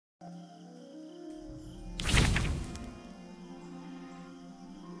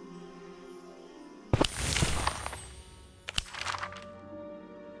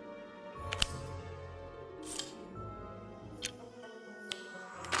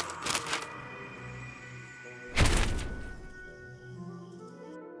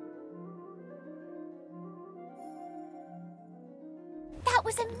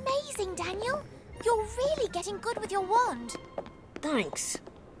That was amazing, Daniel. You're really getting good with your wand. Thanks.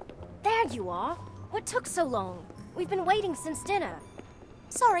 There you are. What took so long? We've been waiting since dinner.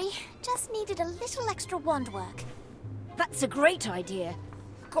 Sorry, just needed a little extra wand work. That's a great idea.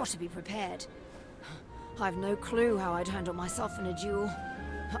 Got to be prepared. I've no clue how I'd handle myself in a duel.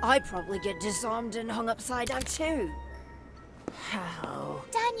 I'd probably get disarmed and hung upside down too. How?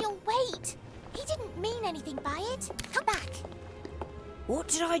 Daniel, wait! He didn't mean anything by it. Come back. What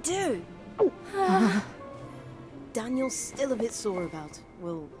did I do? Daniel's still a bit sore about,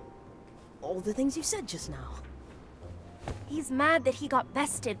 well, all the things you said just now. He's mad that he got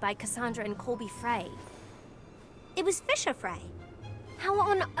bested by Cassandra and Colby Frey. It was Fisher Frey. How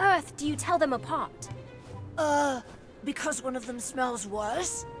on earth do you tell them apart? Because one of them smells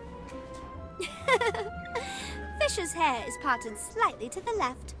worse? Fisher's hair is parted slightly to the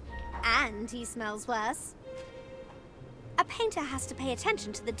left, and he smells worse. A painter has to pay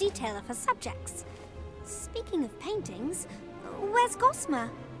attention to the detail of her subjects. Speaking of paintings, where's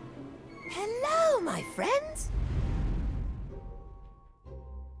Gossamer? Hello, my friends.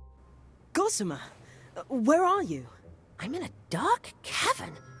 Gossamer, where are you? I'm in a dark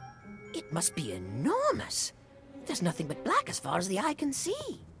cavern. It must be enormous. There's nothing but black as far as the eye can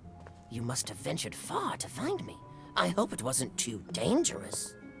see. You must have ventured far to find me. I hope it wasn't too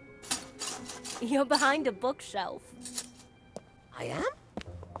dangerous. You're behind a bookshelf. I am?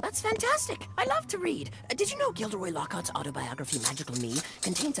 That's fantastic. I love to read. Did you know Gilderoy Lockhart's autobiography, Magical Me,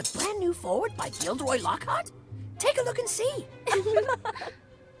 contains a brand new foreword by Gilderoy Lockhart? Take a look and see.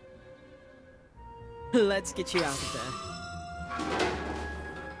 Let's get you out of there.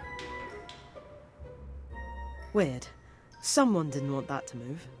 Weird. Someone didn't want that to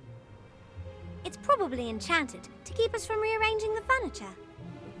move. It's probably enchanted to keep us from rearranging the furniture.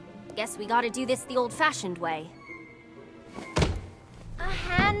 Guess we gotta do this the old-fashioned way. A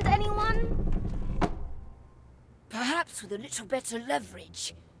hand, anyone? Perhaps with a little better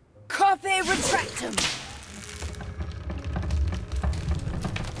leverage. Carpe retractum!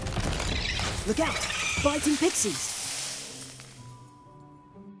 Look out! Biting pixies!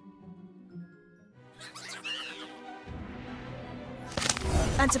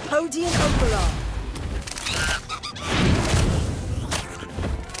 Antipodian overall.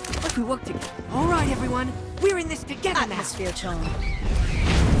 Like we work together. All right, everyone. We're in this together now. Atmosphere charm.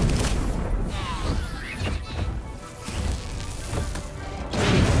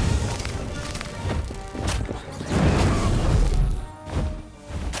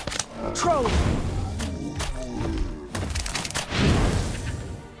 Troll.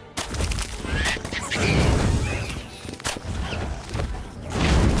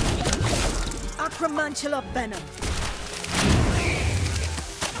 Acromantula venom.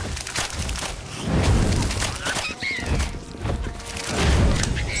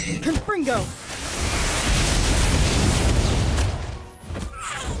 Confringo.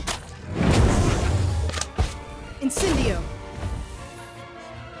 Incendio.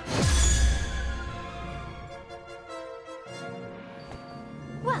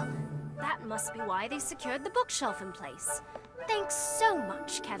 Well, that must be why they secured the bookshelf in place. Thanks so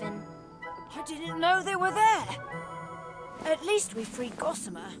much, Kevin. I didn't know they were there. At least we freed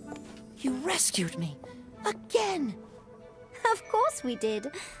Gossamer. You rescued me. Again. Of course we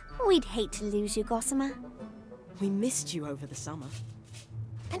did. We'd hate to lose you, Gossamer. We missed you over the summer.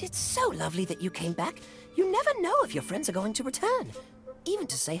 And it's so lovely that you came back. You never know if your friends are going to return. Even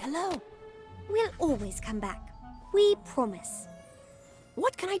to say hello. We'll always come back. We promise.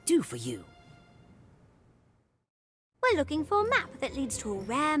 What can I do for you? We're looking for a map that leads to a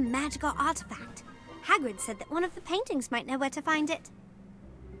rare magical artifact. Hagrid said that one of the paintings might know where to find it.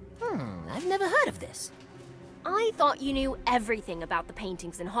 I've never heard of this. I thought you knew everything about the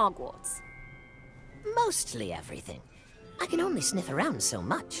paintings in Hogwarts. Mostly everything. I can only sniff around so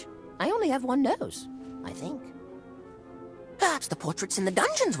much. I only have one nose, I think. Perhaps the portraits in the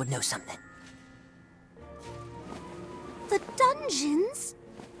dungeons would know something. The dungeons?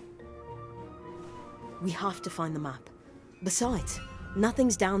 We have to find the map. Besides,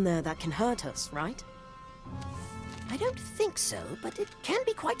 nothing's down there that can hurt us, right? I don't think so, but it can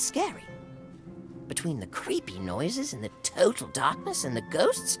be quite scary. Between the creepy noises and the total darkness and the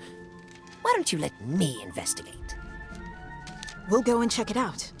ghosts, why don't you let me investigate? We'll go and check it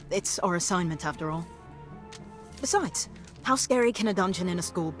out. It's our assignment after all. Besides, how scary can a dungeon in a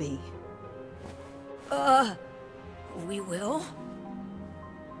school be? We will.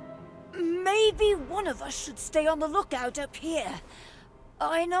 Maybe one of us should stay on the lookout up here.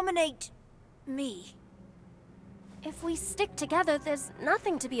 I nominate me. If we stick together, there's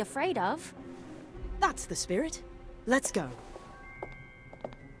nothing to be afraid of. That's the spirit. Let's go.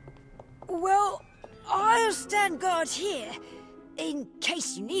 Well, I'll stand guard here, in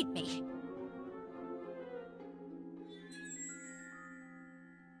case you need me.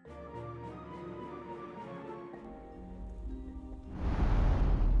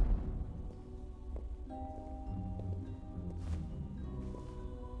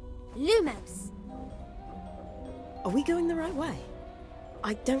 Lumos. Are we going the right way?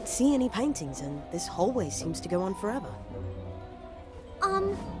 I don't see any paintings, and this hallway seems to go on forever.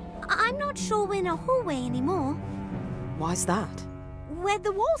 I'm not sure we're in a hallway anymore. Why's that? Where'd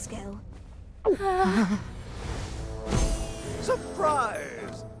the walls go?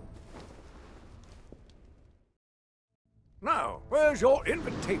 Surprise! Now, where's your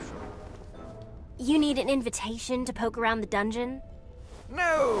invitation? You need an invitation to poke around the dungeon?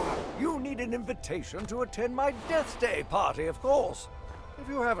 No! You need an invitation to attend my Death Day party, of course. If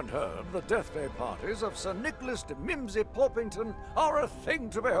you haven't heard, the Death Day parties of Sir Nicholas de Mimsy Porpington are a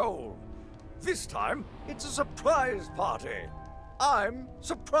thing to behold. This time, it's a surprise party. I'm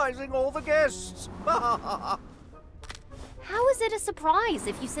surprising all the guests. How is it a surprise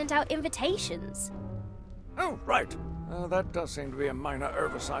if you sent out invitations? Oh, right. That does seem to be a minor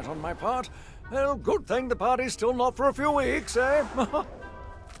oversight on my part. Well, good thing the party's still not for a few weeks, eh?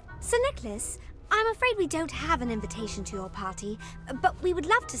 Sir Nicholas, I'm afraid we don't have an invitation to your party, but we would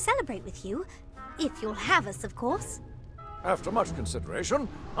love to celebrate with you. If you'll have us, of course. After much consideration,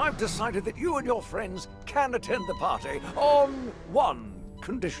 I've decided that you and your friends can attend the party on one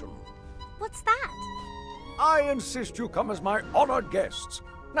condition. What's that? I insist you come as my honored guests.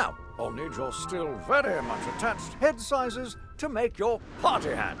 Now, I'll need your still very much attached head sizes to make your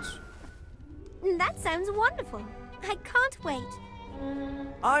party hats. That sounds wonderful. I can't wait.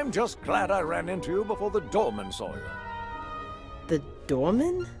 I'm just glad I ran into you before the doorman saw you. The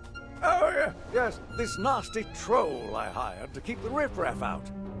doorman? Oh, yes, this nasty troll I hired to keep the riffraff out.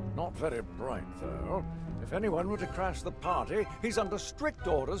 Not very bright, though. If anyone were to crash the party, he's under strict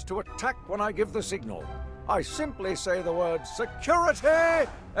orders to attack when I give the signal. I simply say the word security,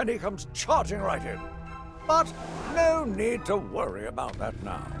 and he comes charging right in. But no need to worry about that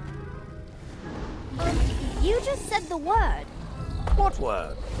now. You just said the word. What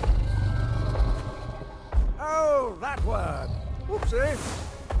word? Oh, that word. Whoopsie.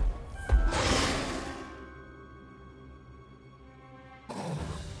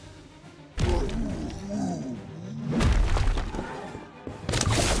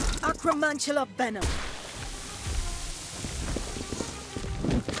 Acromantula venom.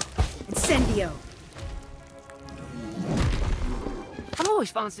 Incendio. I've always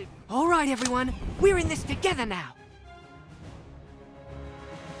fancied... All right, everyone. We're in this together now.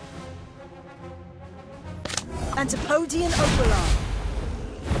 Antipodian Overlord.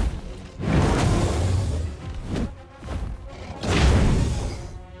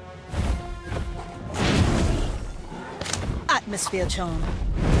 Atmosphere charm.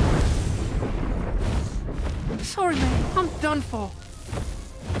 Sorry, man. I'm done for.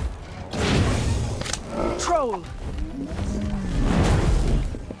 Troll.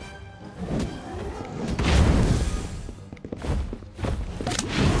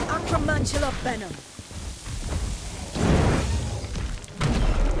 Acromantula venom.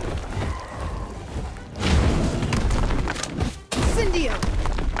 Incendio.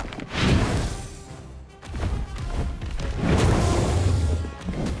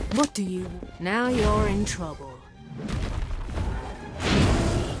 What do you... Now you're in trouble.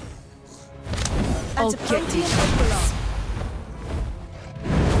 I'll get you.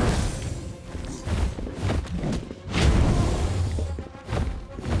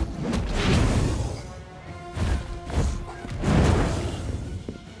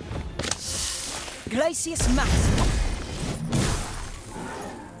 Glacius Max.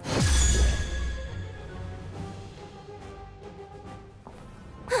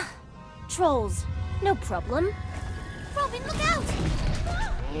 Trolls, no problem. Robin, look out!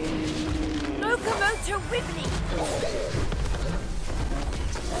 Locomotor Wibbly!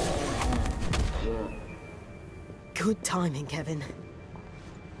 Good timing, Kevin.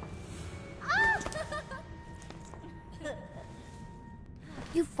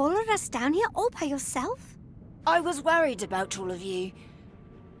 You followed us down here all by yourself? I was worried about all of you.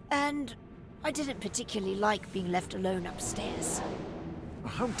 And I didn't particularly like being left alone upstairs.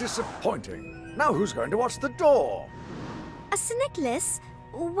 How disappointing. Now who's going to watch the door? Sir Nicholas,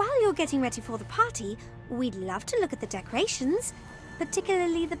 while you're getting ready for the party, we'd love to look at the decorations,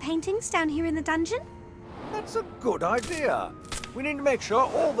 particularly the paintings down here in the dungeon. That's a good idea. We need to make sure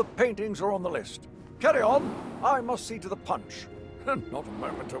all the paintings are on the list. Carry on. I must see to the punch. Not a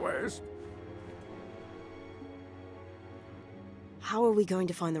moment to waste. how are we going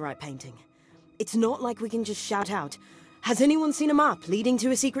to find the right painting? It's not like we can just shout out, "Has anyone seen a map leading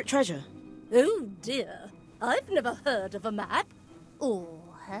to a secret treasure?" Oh dear, I've never heard of a map. Or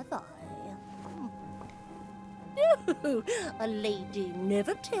have I? No, a lady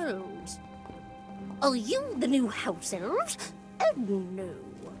never tells. Are you the new house elves? Oh no,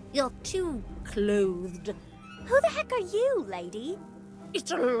 you're too clothed. Who the heck are you, lady?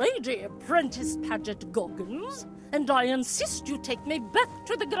 It's a lady, Apprentice Paget Goggins, and I insist you take me back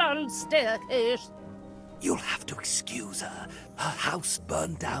to the grand staircase. You'll have to excuse her. Her house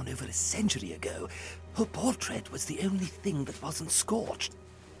burned down over a century ago. Her portrait was the only thing that wasn't scorched.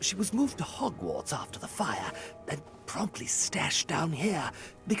 She was moved to Hogwarts after the fire, and promptly stashed down here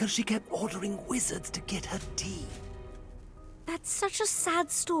because she kept ordering wizards to get her tea. That's such a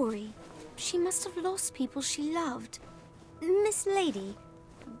sad story. She must have lost people she loved. Miss Lady,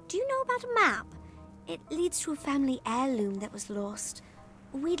 do you know about a map? It leads to a family heirloom that was lost.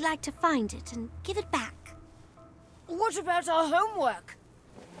 We'd like to find it and give it back. What about our homework?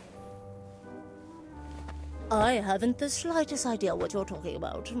 I haven't the slightest idea what you're talking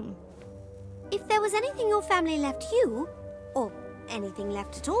about. If there was anything your family left you, or anything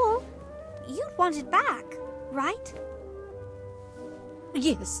left at all, you'd want it back, right?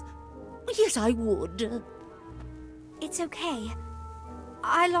 Yes. Yes, I would. It's okay.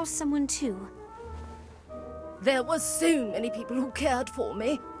 I lost someone too. There were so many people who cared for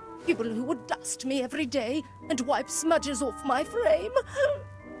me. People who would dust me every day and wipe smudges off my frame.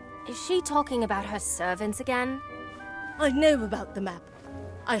 Is she talking about her servants again? I know about the map.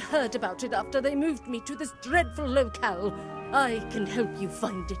 I heard about it after they moved me to this dreadful locale. I can help you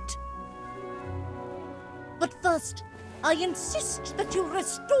find it. But first, I insist that you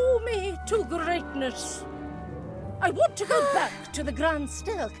restore me to greatness. I want to go back to the grand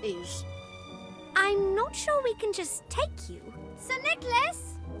staircase. I'm not sure we can just take you. Sir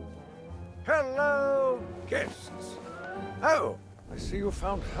Nicholas? Hello, guests. Oh, I see you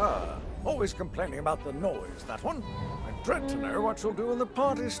found her. Always complaining about the noise, that one. I dread to know what she'll do when the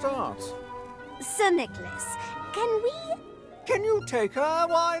party starts. Sir Nicholas, can we... Can you take her?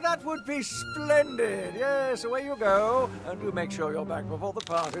 Why, that would be splendid. Yes, away you go. And do make sure you're back before the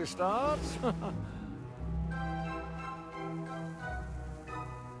party starts.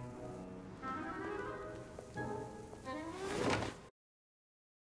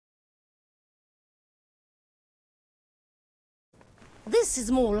 This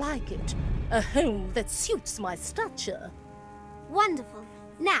is more like it. A home that suits my stature. Wonderful.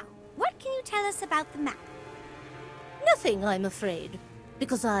 Now, what can you tell us about the map? Nothing, I'm afraid,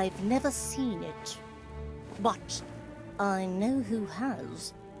 because I've never seen it. But I know who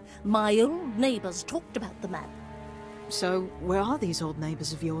has. My old neighbors talked about the map. So, where are these old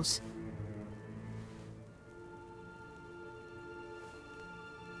neighbors of yours?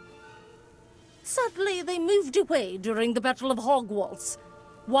 Sadly, they moved away during the Battle of Hogwarts.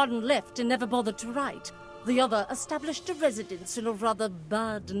 One left and never bothered to write. The other established a residence in a rather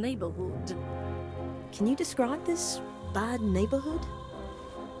bad neighborhood. Can you describe this bad neighborhood?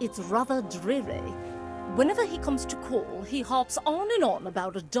 It's rather dreary. Whenever he comes to call, he harps on and on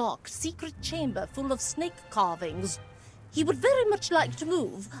about a dark, secret chamber full of snake carvings. He would very much like to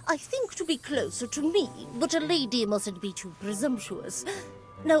move, I think to be closer to me, but a lady mustn't be too presumptuous.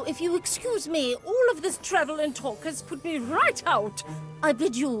 Now, if you excuse me, all of this travel and talk has put me right out. I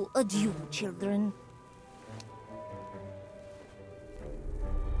bid you adieu, children.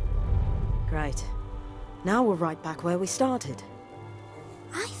 Great. Now we're right back where we started.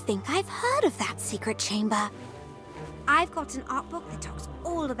 I think I've heard of that secret chamber. I've got an art book that talks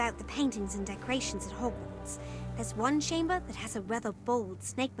all about the paintings and decorations at Hogwarts. There's one chamber that has a rather bold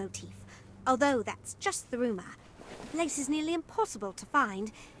snake motif, although that's just the rumor. The place is nearly impossible to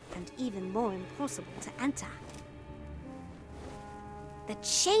find, and even more impossible to enter. The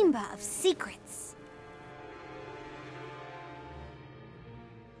Chamber of Secrets.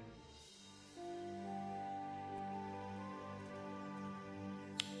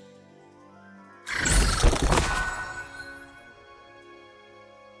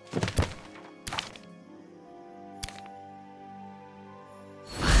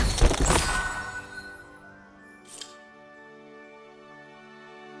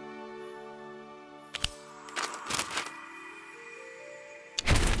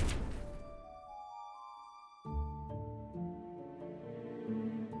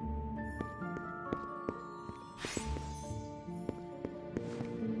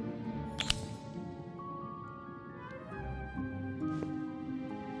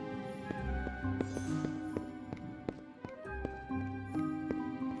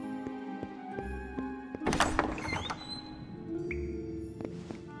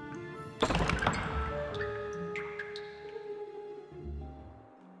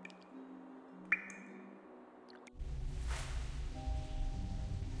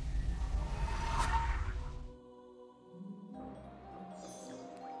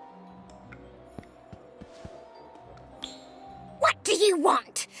 you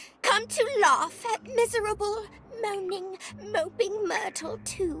want? Come to laugh at miserable, moaning, moping Myrtle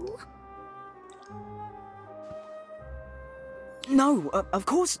too? No, of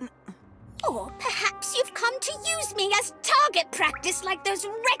course. Or perhaps you've come to use me as target practice like those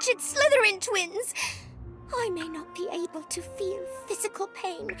wretched Slytherin twins. I may not be able to feel physical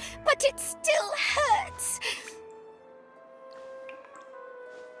pain, but it still hurts.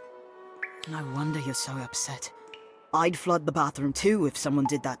 No wonder you're so upset. I'd flood the bathroom too if someone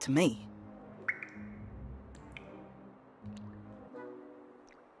did that to me.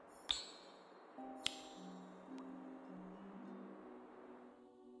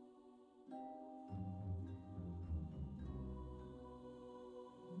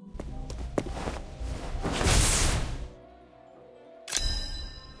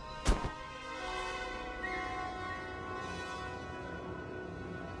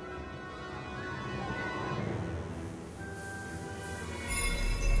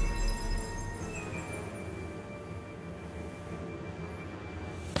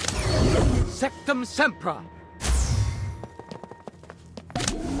 Sectum Sempra!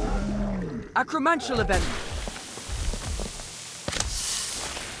 Acromantial event!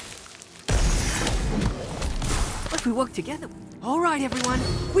 What if we work together? All right, everyone.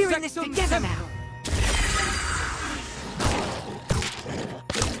 We're in this together now.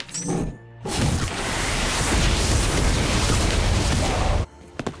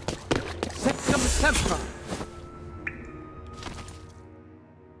 Sectum Sempra!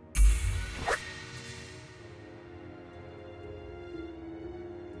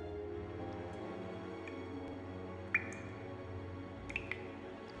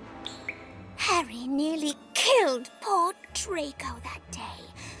 Harry nearly killed poor Draco that day,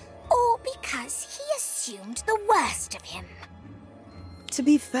 all because he assumed the worst of him. To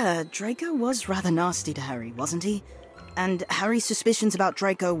be fair, Draco was rather nasty to Harry, wasn't he? And Harry's suspicions about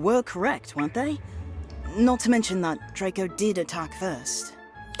Draco were correct, weren't they? Not to mention that Draco did attack first.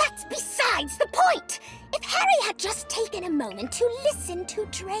 That's besides the point! If Harry had just taken a moment to listen to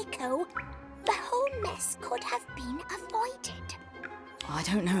Draco, the whole mess could have been avoided. I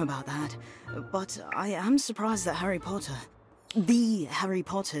don't know about that, but I am surprised that Harry Potter, the Harry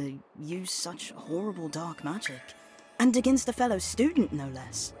Potter, used such horrible dark magic. And against a fellow student, no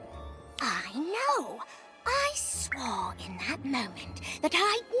less. I know. I swore in that moment that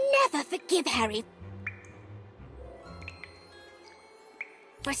I'd never forgive Harry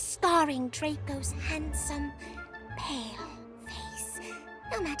for scarring Draco's handsome, pale face,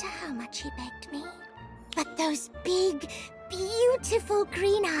 no matter how much he begged me. But those big, beautiful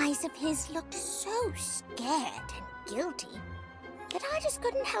green eyes of his looked so scared and guilty that I just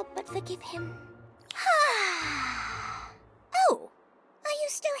couldn't help but forgive him. Oh, are you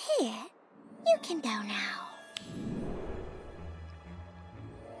still here? You can go now.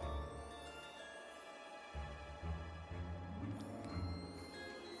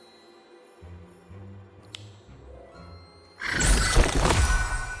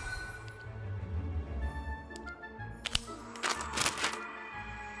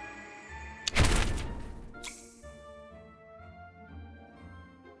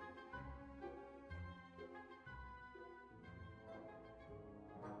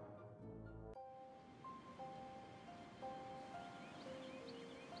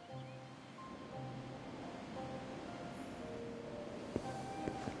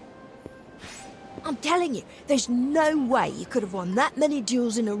 I'm telling you, there's no way you could have won that many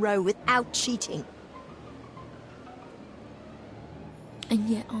duels in a row without cheating. And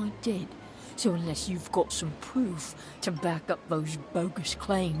yet I did. So unless you've got some proof to back up those bogus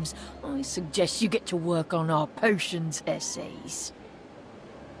claims, I suggest you get to work on our potions essays.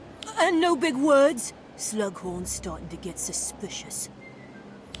 And no big words. Slughorn's starting to get suspicious.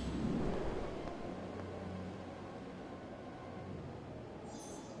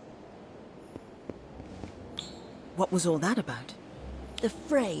 What was all that about? The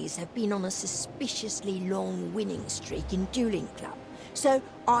Freys have been on a suspiciously long winning streak in dueling club, so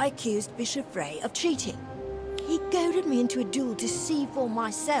I accused Bishop Frey of cheating. He goaded me into a duel to see for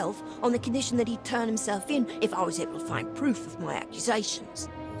myself on the condition that he'd turn himself in if I was able to find proof of my accusations.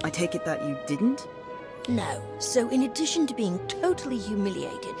 I take it that you didn't? No, so in addition to being totally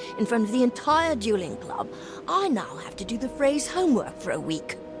humiliated in front of the entire dueling club, I now have to do the Freys' homework for a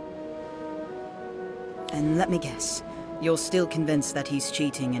week. And let me guess, you're still convinced that he's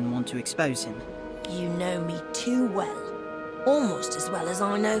cheating and want to expose him? You know me too well. Almost as well as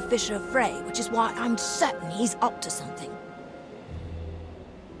I know Fisher Frey, which is why I'm certain he's up to something.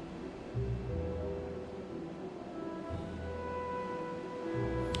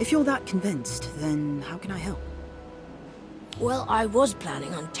 If you're that convinced, then how can I help? Well, I was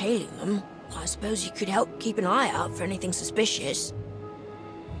planning on tailing them. I suppose you could help keep an eye out for anything suspicious.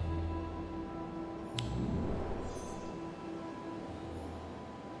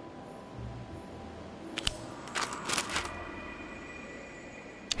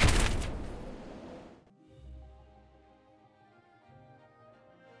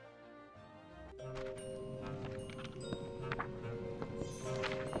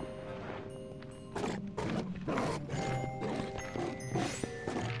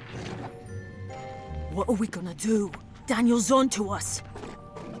 What are we gonna do? Daniel's on to us.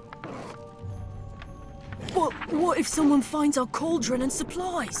 What if someone finds our cauldron and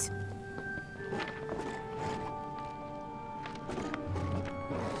supplies?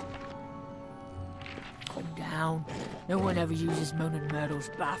 Calm down. No one ever uses Moaning Myrtle's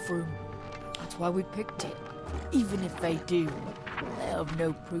bathroom. That's why we picked it. Even if they do, they'll have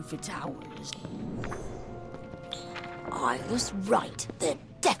no proof it's ours. I was right. They're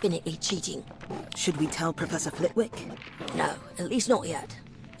definitely cheating. Should we tell Professor Flitwick? No, at least not yet.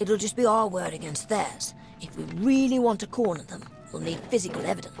 It'll just be our word against theirs. If we really want to corner them, we'll need physical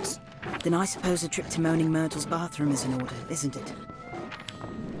evidence. Then I suppose a trip to Moaning Myrtle's bathroom is in order, isn't it?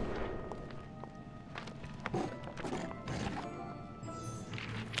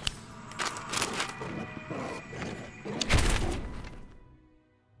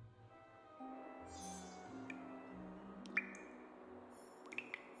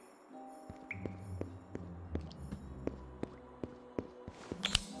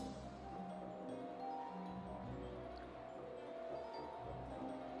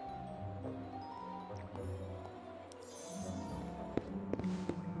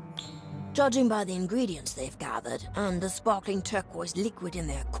 Judging by the ingredients they've gathered, and the sparkling turquoise liquid in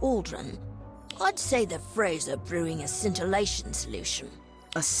their cauldron, I'd say the Freys are brewing a scintillation solution.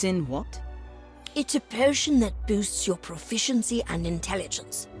 A sin what? It's a potion that boosts your proficiency and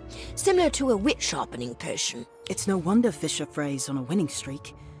intelligence. Similar to a wit sharpening potion. It's no wonder Fisher Frey's on a winning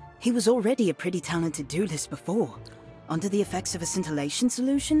streak. He was already a pretty talented duelist before. Under the effects of a scintillation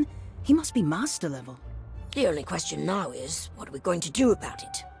solution, he must be master level. The only question now is, what are we going to do about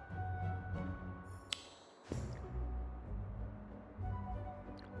it?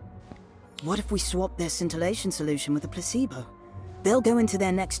 What if we swap their scintillation solution with a placebo? They'll go into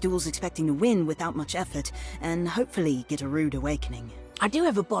their next duels expecting to win without much effort, and hopefully get a rude awakening. I do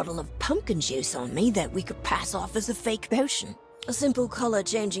have a bottle of pumpkin juice on me that we could pass off as a fake potion. A simple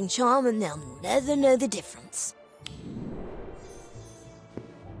color-changing charm and they'll never know the difference.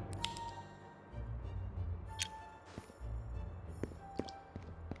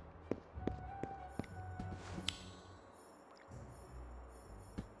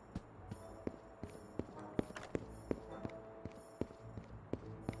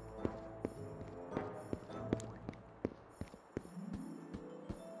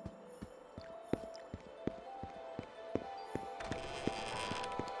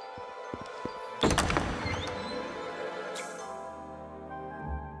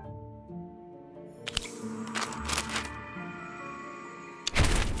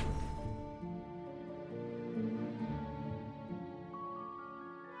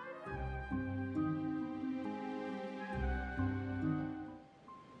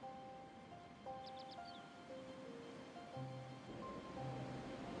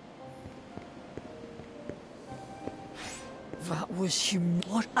 That was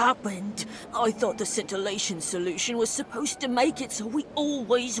What happened? I thought the scintillation solution was supposed to make it so we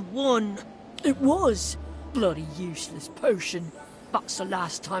always won. It was. Bloody useless potion. That's the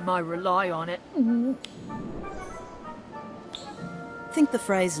last time I rely on it. Think the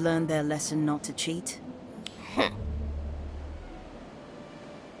Freys learned their lesson not to cheat?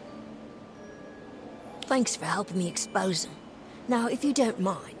 Thanks for helping me expose them. Now, if you don't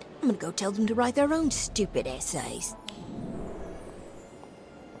mind, I'm gonna go tell them to write their own stupid essays.